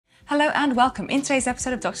Hello and welcome. In today's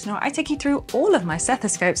episode of Dr. Nora, I take you through all of my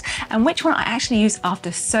stethoscopes and which one I actually use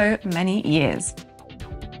after so many years.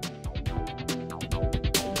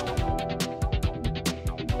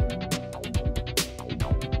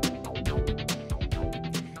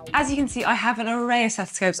 As you can see, I have an array of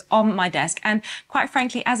stethoscopes on my desk, and quite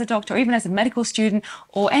frankly, as a doctor or even as a medical student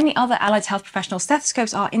or any other allied health professional,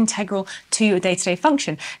 stethoscopes are integral to your day-to-day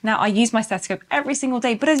function. Now, I use my stethoscope every single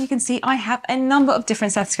day, but as you can see, I have a number of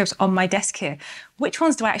different stethoscopes on my desk here. Which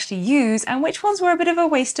ones do I actually use and which ones were a bit of a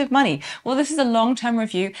waste of money? Well, this is a long-term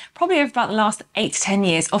review, probably over about the last 8 to 10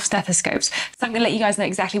 years of stethoscopes. So I'm going to let you guys know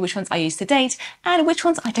exactly which ones I use to date and which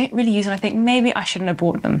ones I don't really use and I think maybe I shouldn't have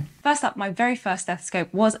bought them. First up, my very first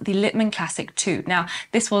stethoscope was the Littmann Classic II. Now,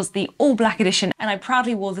 this was the all-black edition and I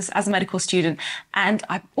proudly wore this as a medical student, and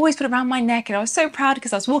I always put it around my neck, and I was so proud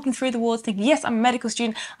because I was walking through the wards thinking, yes, I'm a medical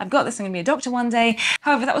student, I've got this, I'm going to be a doctor one day.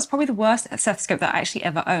 However, that was probably the worst stethoscope that I actually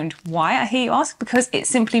ever owned. Why, I hear you ask? Because it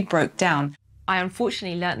simply broke down. I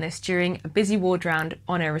unfortunately learnt this during a busy ward round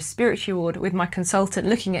on a respiratory ward with my consultant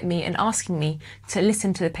looking at me and asking me to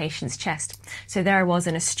listen to the patient's chest. So there I was,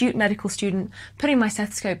 an astute medical student, putting my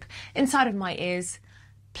stethoscope inside of my ears,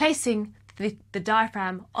 placing the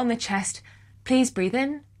diaphragm on the chest. Please breathe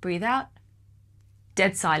in, breathe out.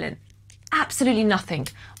 Dead silent. Absolutely nothing.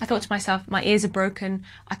 I thought to myself, my ears are broken,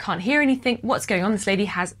 I can't hear anything. What's going on? This lady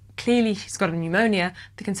has clearly, she's got a pneumonia.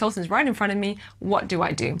 The consultant's right in front of me. What do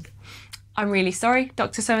I do? I'm really sorry,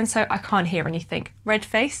 Dr. So-and-so, I can't hear anything. Red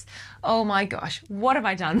face. Oh my gosh, what have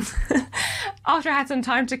I done? After I had some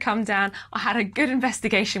time to come down, I had a good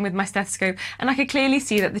investigation with my stethoscope and I could clearly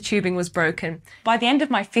see that the tubing was broken. By the end of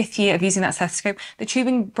my 5th year of using that stethoscope, the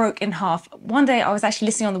tubing broke in half. One day I was actually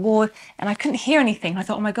listening on the ward and I couldn't hear anything. I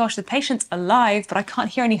thought, oh my gosh, the patient's alive, but I can't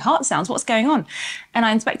hear any heart sounds. What's going on? And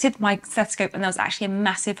I inspected my stethoscope and there was actually a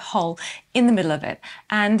massive hole in the middle of it.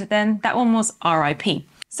 And then that one was RIP.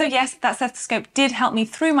 So yes, that stethoscope did help me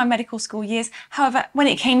through my medical school years. However, when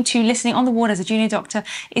it came to listening on the ward as a junior doctor,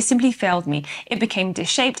 it simply failed me. It became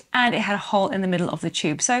disshaped and it had a hole in the middle of the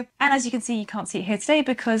tube. So, and as you can see, you can't see it here today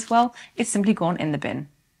because, well, it's simply gone in the bin.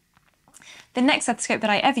 The next stethoscope that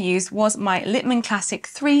I ever used was my Littmann Classic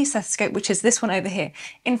III stethoscope, which is this one over here.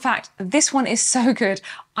 In fact, this one is so good.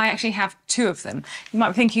 I actually have 2 of them. You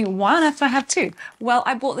might be thinking, why on earth do I have 2? Well,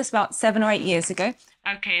 I bought this about 7 or 8 years ago.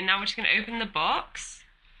 Okay, now we're just going to open the box.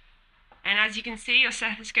 And as you can see, your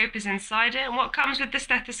stethoscope is inside it. And what comes with the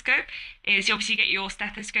stethoscope is you obviously get your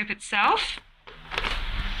stethoscope itself.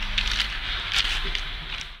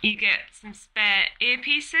 You get some spare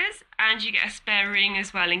earpieces and you get a spare ring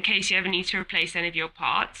as well in case you ever need to replace any of your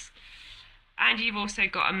parts. And you've also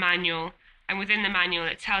got a manual. And within the manual,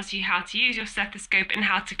 it tells you how to use your stethoscope and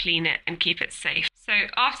how to clean it and keep it safe. So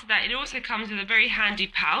after that, it also comes with a very handy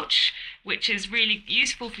pouch, which is really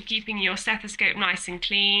useful for keeping your stethoscope nice and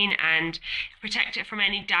clean and protect it from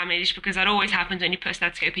any damage, because that always happens when you put a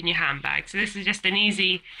stethoscope in your handbag. So this is just an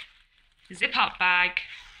easy zip-up bag,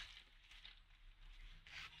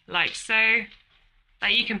 like so,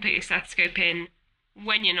 that you can put your stethoscope in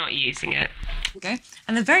when you're not using it. Okay.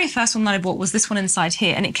 And the very first one that I bought was this one inside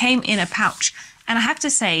here, and it came in a pouch. And I have to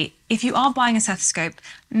say, if you are buying a stethoscope,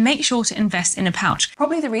 make sure to invest in a pouch.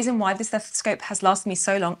 Probably the reason why this stethoscope has lasted me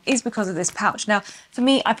so long is because of this pouch. Now, for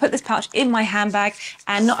me, I put this pouch in my handbag,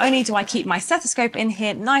 and not only do I keep my stethoscope in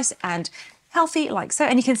here nice and healthy like so,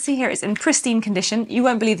 and you can see here it's in pristine condition. You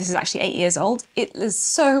won't believe this is actually 8 years old. It is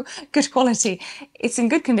so good quality. It's in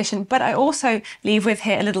good condition, but I also leave with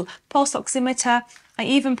here a little pulse oximeter. I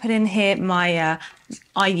even put in here my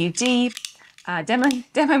IUD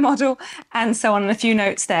demo model and so on, and a few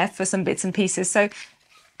notes there for some bits and pieces. So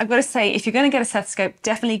I've got to say, if you're going to get a stethoscope,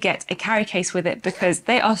 definitely get a carry case with it because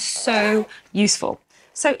they are so useful.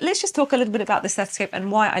 So let's just talk a little bit about the stethoscope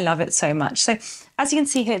and why I love it so much. So as you can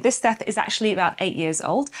see here, this steth is actually about 8 years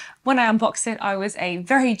old. When I unboxed it, I was a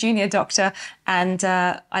very junior doctor and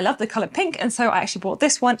I love the colour pink, and so I actually bought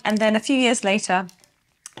this one, and then a few years later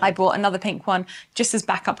I bought another pink one just as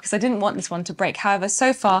backup because I didn't want this one to break. However,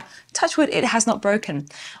 so far, touch wood, it has not broken.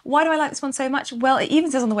 Why do I like this one so much? Well, it even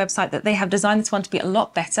says on the website that they have designed this one to be a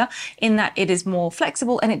lot better in that it is more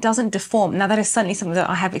flexible and it doesn't deform. Now, that is certainly something that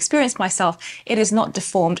I have experienced myself. It is not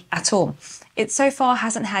deformed at all. It so far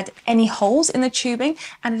hasn't had any holes in the tubing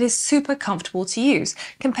and it is super comfortable to use.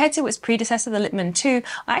 Compared to its predecessor, the Littmann II,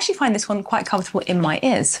 I actually find this one quite comfortable in my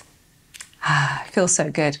ears. It feels so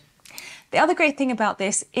good. The other great thing about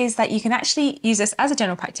this is that you can actually use this as a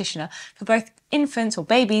general practitioner for both infants or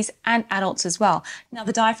babies and adults as well. Now,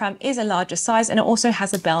 the diaphragm is a larger size and it also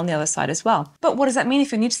has a bell on the other side as well. But what does that mean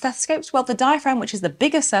if you're new to stethoscopes? Well, the diaphragm, which is the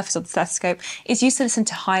bigger surface of the stethoscope, is used to listen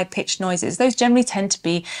to higher pitched noises. Those generally tend to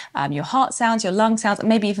be your heart sounds, your lung sounds, and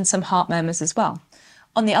maybe even some heart murmurs as well.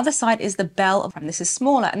 On the other side is the bell, and this is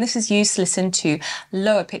smaller, and this is used to listen to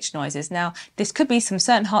lower pitched noises. Now, this could be some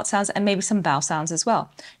certain heart sounds and maybe some bowel sounds as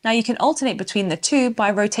well. Now, you can alternate between the two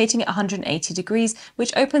by rotating it 180 degrees,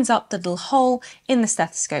 which opens up the little hole in the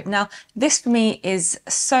stethoscope. Now, this for me is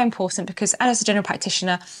so important because as a general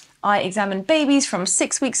practitioner, I examine babies from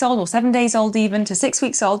 6 weeks old or 7 days old even to 6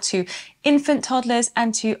 weeks old to infant toddlers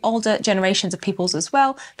and to older generations of peoples as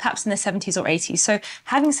well, perhaps in their 70s or 80s. So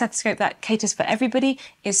having a stethoscope that caters for everybody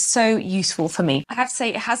is so useful for me. I have to say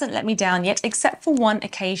it hasn't let me down yet, except for one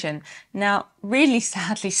occasion. Now, really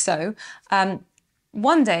sadly so.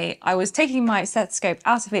 One day I was taking my stethoscope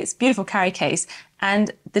out of its beautiful carry case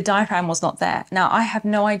and the diaphragm was not there. Now, I have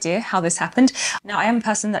no idea how this happened. Now, I am a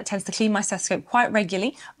person that tends to clean my stethoscope quite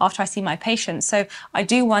regularly after I see my patients. So I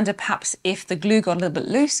do wonder perhaps if the glue got a little bit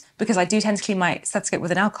loose because I do tend to clean my stethoscope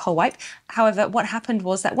with an alcohol wipe. However, what happened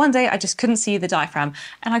was that one day I just couldn't see the diaphragm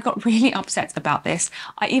and I got really upset about this.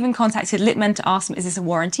 I even contacted Littmann to ask them, is this a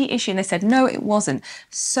warranty issue? And they said, no, it wasn't.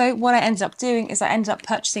 So what I ended up doing is I ended up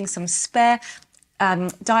purchasing some spare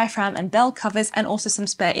diaphragm and bell covers and also some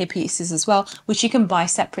spare earpieces as well, which you can buy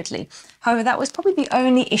separately. However, that was probably the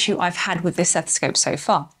only issue I've had with this stethoscope so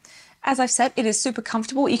far. As I've said, it is super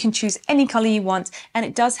comfortable. You can choose any color you want, and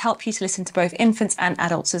it does help you to listen to both infants and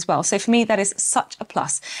adults as well. So for me, that is such a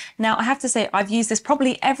plus. Now, I have to say, I've used this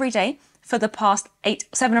probably every day for the past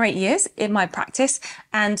 7 or 8 years in my practice.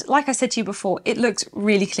 And like I said to you before, it looks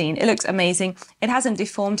really clean. It looks amazing. It hasn't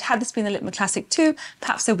deformed. Had this been the Littmann Classic II,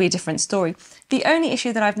 perhaps there'll be a different story. The only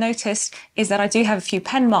issue that I've noticed is that I do have a few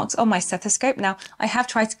pen marks on my stethoscope. Now, I have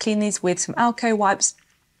tried to clean these with some alcohol wipes.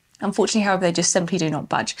 Unfortunately, however, they just simply do not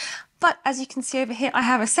budge. But as you can see over here, I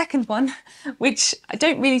have a second one, which I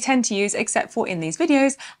don't really tend to use except for in these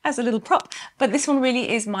videos as a little prop. But this one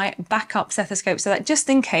really is my backup stethoscope, so that just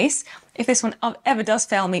in case, if this one ever does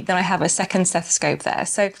fail me, then I have a second stethoscope there.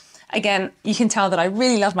 So again, you can tell that I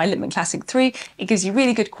really love my Littmann Classic III. It gives you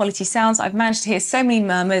really good quality sounds. I've managed to hear so many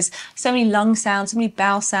murmurs, so many lung sounds, so many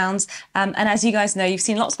bowel sounds. And as you guys know, you've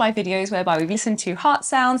seen lots of my videos whereby we've listened to heart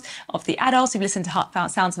sounds of the adults, we've listened to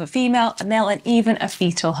heart sounds of a female, a male, and even a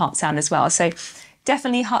fetal heart sound as well. So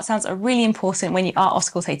definitely heart sounds are really important when you are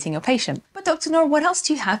auscultating your patient. But Dr. Nora, what else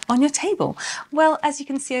do you have on your table? Well, as you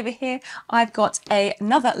can see over here, I've got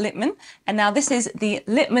another Littmann, and now this is the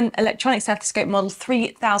Littmann Electronic Stethoscope model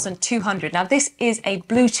 3200. Now this is a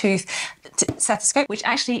Bluetooth stethoscope, which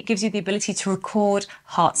actually gives you the ability to record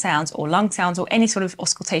heart sounds or lung sounds or any sort of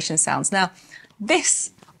auscultation sounds. Now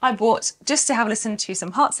this I bought just to have a listen to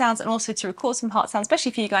some heart sounds and also to record some heart sounds,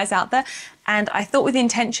 especially for you guys out there. And I thought with the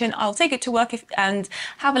intention, I'll take it to work and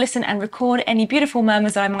have a listen and record any beautiful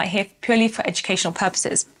murmurs that I might hear purely for educational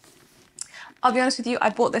purposes. I'll be honest with you, I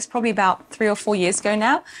bought this probably about 3 or 4 years ago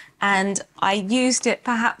now, and I used it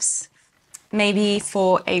perhaps maybe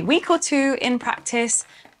for a week or two in practice,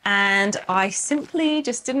 and I simply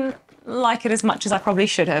just didn't like it as much as I probably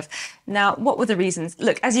should have. Now, what were the reasons?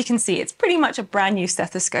 Look, as you can see, it's pretty much a brand new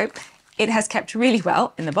stethoscope. It has kept really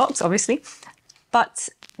well in the box, obviously, but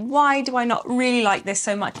why do I not really like this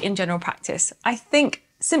so much in general practice? I think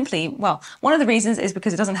simply, well, one of the reasons is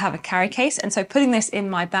because it doesn't have a carry case, and so putting this in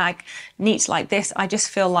my bag neat like this, I just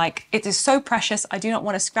feel like it is so precious. I do not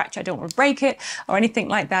want to scratch it, I don't want to break it or anything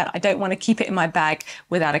like that. I don't want to keep it in my bag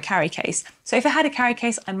without a carry case. So if it had a carry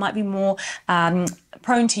case, I might be more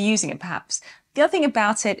prone to using it perhaps. The other thing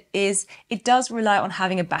about it is it does rely on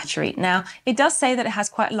having a battery. Now, it does say that it has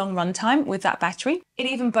quite a long runtime with that battery. It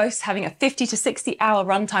even boasts having a 50 to 60 hour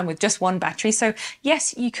runtime with just one battery. So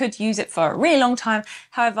yes, you could use it for a really long time.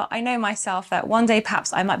 However, I know myself that one day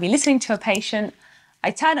perhaps I might be listening to a patient,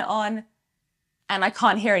 I turn it on and I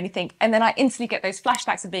can't hear anything. And then I instantly get those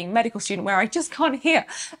flashbacks of being a medical student where I just can't hear.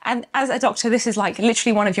 And as a doctor, this is like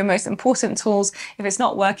literally one of your most important tools. If it's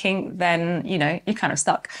not working, then, you know, you're kind of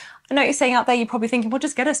stuck. I know you're saying out there, you're probably thinking, well,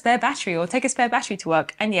 just get a spare battery or take a spare battery to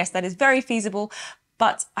work. And yes, that is very feasible.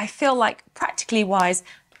 But I feel like practically wise,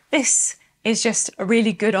 this is just a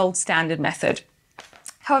really good old standard method.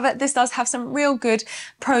 However, this does have some real good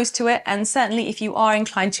pros to it, and certainly if you are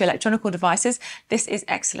inclined to electronic devices, this is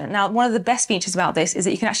excellent. Now, one of the best features about this is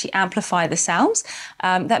that you can actually amplify the sounds.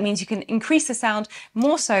 That means you can increase the sound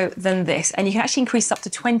more so than this, and you can actually increase up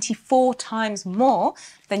to 24 times more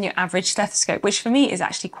than your average stethoscope, which for me is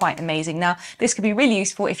actually quite amazing. Now, this could be really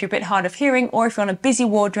useful if you're a bit hard of hearing, or if you're on a busy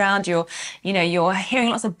ward round, you're hearing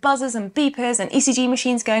lots of buzzers and beepers and ECG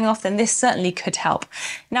machines going off, then this certainly could help.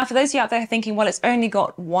 Now, for those of you out there thinking, well, it's only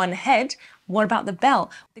got one head, what about the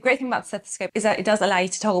bell? The great thing about the stethoscope is that it does allow you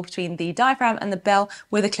to toggle between the diaphragm and the bell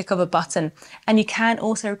with a click of a button. And you can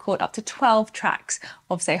also record up to 12 tracks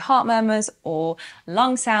of, say, heart murmurs or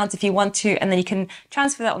lung sounds if you want to, and then you can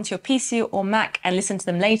transfer that onto your PC or Mac and listen to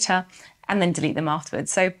them later and then delete them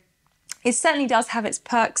afterwards. So it certainly does have its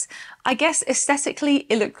perks. I guess aesthetically,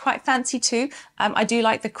 it looked quite fancy too. I do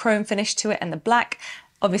like the chrome finish to it and the black.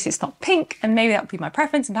 Obviously, it's not pink, and maybe that would be my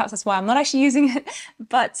preference, and perhaps that's why I'm not actually using it.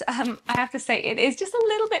 But I have to say, it is just a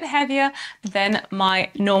little bit heavier than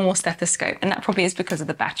my normal stethoscope, and that probably is because of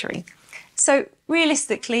the battery. So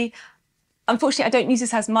realistically, unfortunately, I don't use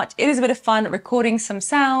this as much. It is a bit of fun recording some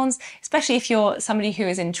sounds, especially if you're somebody who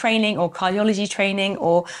is in training or cardiology training,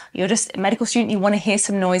 or you're just a medical student, you want to hear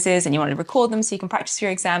some noises and you want to record them so you can practice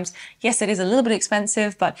your exams. Yes, it is a little bit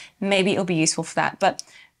expensive, but maybe it'll be useful for that. But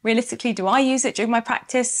realistically, do I use it during my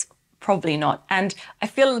practice? Probably not. And I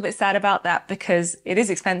feel a little bit sad about that because it is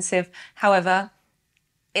expensive. However,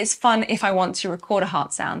 it's fun if I want to record a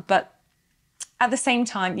heart sound. But at the same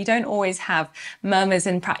time, you don't always have murmurs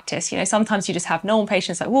in practice. You know, sometimes you just have normal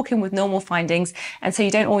patients that walk in with normal findings, and so you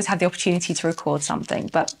don't always have the opportunity to record something.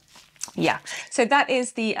 But yeah, so that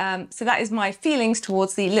is my feelings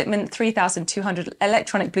towards the Littmann 3200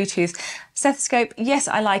 electronic Bluetooth stethoscope. Yes,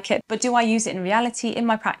 I like it, but do I use it in reality in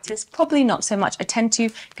my practice? Probably not so much. I tend to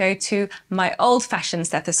go to my old-fashioned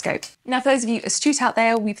stethoscope. Now, for those of you astute out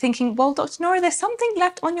there, we're thinking, well, Dr. Nora, there's something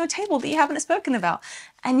left on your table that you haven't spoken about.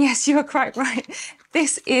 And yes, you are quite right.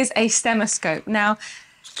 This is a Stemoscope. Now,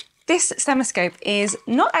 this Stemoscope is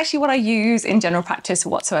not actually what I use in general practice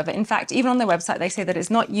whatsoever. In fact, even on their website, they say that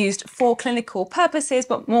it's not used for clinical purposes,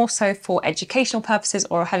 but more so for educational purposes,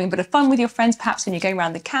 or having a bit of fun with your friends, perhaps when you're going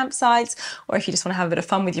around the campsites, or if you just want to have a bit of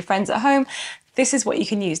fun with your friends at home. This is what you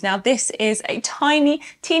can use. Now, this is a tiny,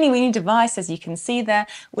 teeny-weeny device, as you can see there,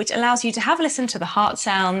 which allows you to have a listen to the heart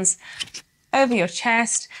sounds over your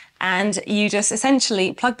chest. And you just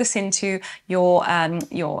essentially plug this into your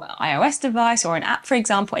iOS device or an app, for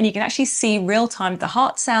example, and you can actually see real time the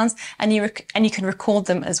heart sounds, and you can record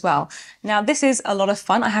them as well. Now, this is a lot of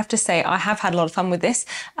fun. I have to say, I have had a lot of fun with this.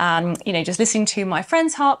 You know, just listening to my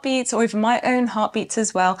friends' heartbeats or even my own heartbeats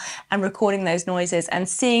as well, and recording those noises and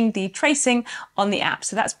seeing the tracing on the app.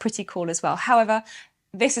 So that's pretty cool as well. However,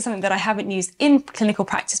 this is something that I haven't used in clinical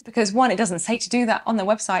practice because, one, it doesn't say to do that on their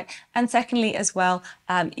website, and secondly as well,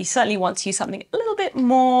 you certainly want to use something a little bit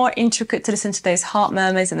more intricate to listen to those heart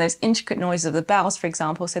murmurs and those intricate noises of the bells, for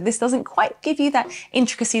example. So this doesn't quite give you that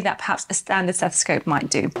intricacy that perhaps a standard stethoscope might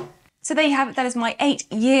do. So there you have it. That is my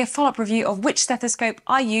 8-year follow-up review of which stethoscope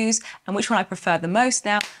I use and which one I prefer the most.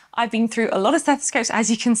 Now, I've been through a lot of stethoscopes,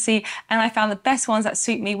 as you can see, and I found the best ones that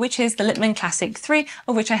suit me, which is the Littmann Classic III,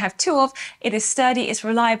 of which I have 2 of. It is sturdy, it's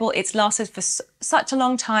reliable, it's lasted for such a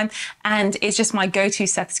long time, and it's just my go-to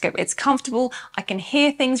stethoscope. It's comfortable, I can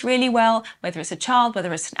hear things really well, whether it's a child,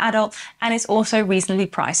 whether it's an adult, and it's also reasonably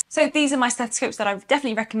priced. So these are my stethoscopes that I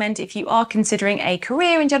definitely recommend if you are considering a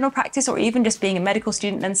career in general practice, or even just being a medical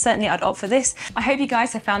student, then certainly I'd opt for this. I hope you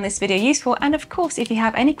guys have found this video useful, and of course, if you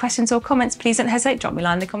have any questions or comments, please don't hesitate, drop me a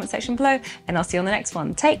line in the comment section below, and I'll see you on the next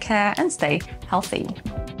one. Take care and stay healthy.